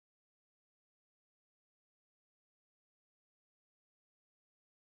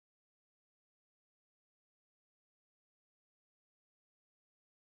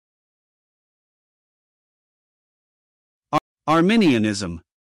Arminianism.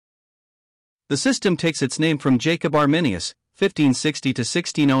 The system takes its name from Jacob Arminius,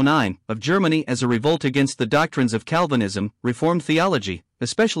 1560–1609, of Germany as a revolt against the doctrines of Calvinism, Reformed theology,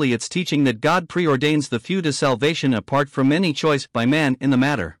 especially its teaching that God preordains the few to salvation apart from any choice by man in the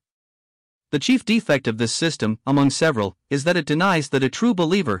matter. The chief defect of this system, among several, is that it denies that a true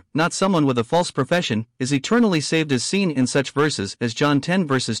believer, not someone with a false profession, is eternally saved as seen in such verses as John 10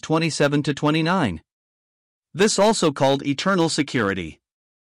 verses 27–29. This also called eternal security.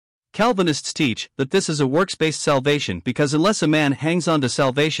 Calvinists teach that this is a works-based salvation because unless a man hangs on to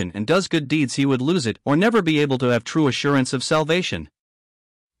salvation and does good deeds he would lose it or never be able to have true assurance of salvation.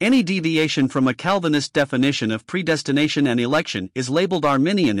 Any deviation from a Calvinist definition of predestination and election is labeled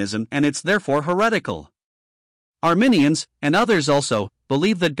Arminianism and it's therefore heretical. Arminians, and others also,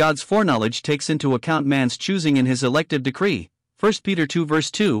 believe that God's foreknowledge takes into account man's choosing in his elective decree, 1 Peter 2 verse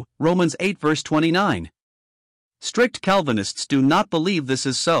 2, Romans 8 verse 29. Strict Calvinists do not believe this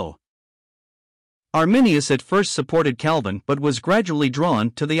is so. Arminius at first supported Calvin but was gradually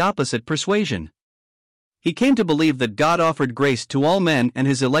drawn to the opposite persuasion. He came to believe that God offered grace to all men and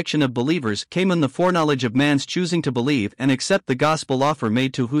his election of believers came in the foreknowledge of man's choosing to believe and accept the gospel offer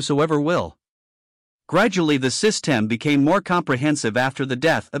made to whosoever will. Gradually the system became more comprehensive after the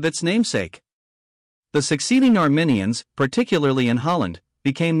death of its namesake. The succeeding Arminians, particularly in Holland,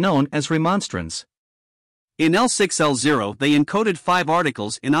 became known as Remonstrants. In L6L0 they encoded 5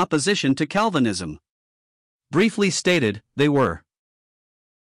 articles in opposition to Calvinism. Briefly stated, they were: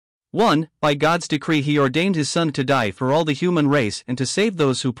 1. By God's decree he ordained his Son to die for all the human race and to save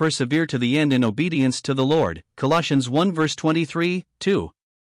those who persevere to the end in obedience to the Lord, Colossians 1 verse 23, 2.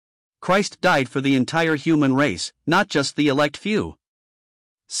 Christ died for the entire human race, not just the elect few.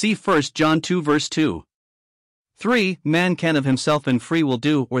 See 1 John 2 verse 2. 3. Man can of himself in free will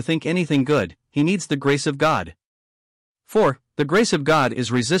do or think anything good, he needs the grace of God. 4. The grace of God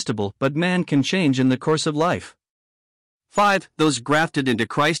is resistible but man can change in the course of life. 5. Those grafted into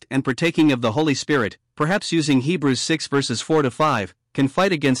Christ and partaking of the Holy Spirit, perhaps using Hebrews 6 verses 4–5, can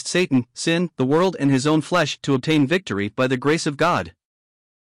fight against Satan, sin, the world and his own flesh to obtain victory by the grace of God.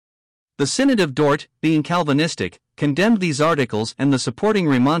 The Synod of Dort, being Calvinistic, condemned these articles and the supporting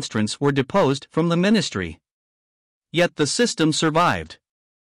remonstrants were deposed from the ministry. Yet the system survived.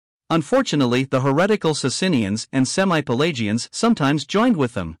 Unfortunately, the heretical Socinians and semi-Pelagians sometimes joined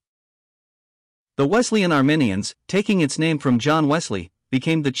with them. The Wesleyan Arminians, taking its name from John Wesley,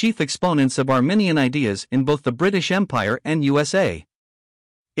 became the chief exponents of Arminian ideas in both the British Empire and USA.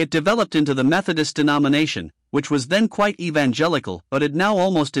 It developed into the Methodist denomination, which was then quite evangelical but is now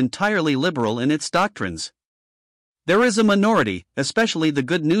almost entirely liberal in its doctrines. There is a minority, especially the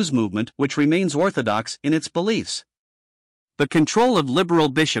Good News movement, which remains orthodox in its beliefs. The control of liberal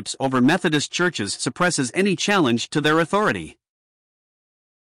bishops over Methodist churches suppresses any challenge to their authority.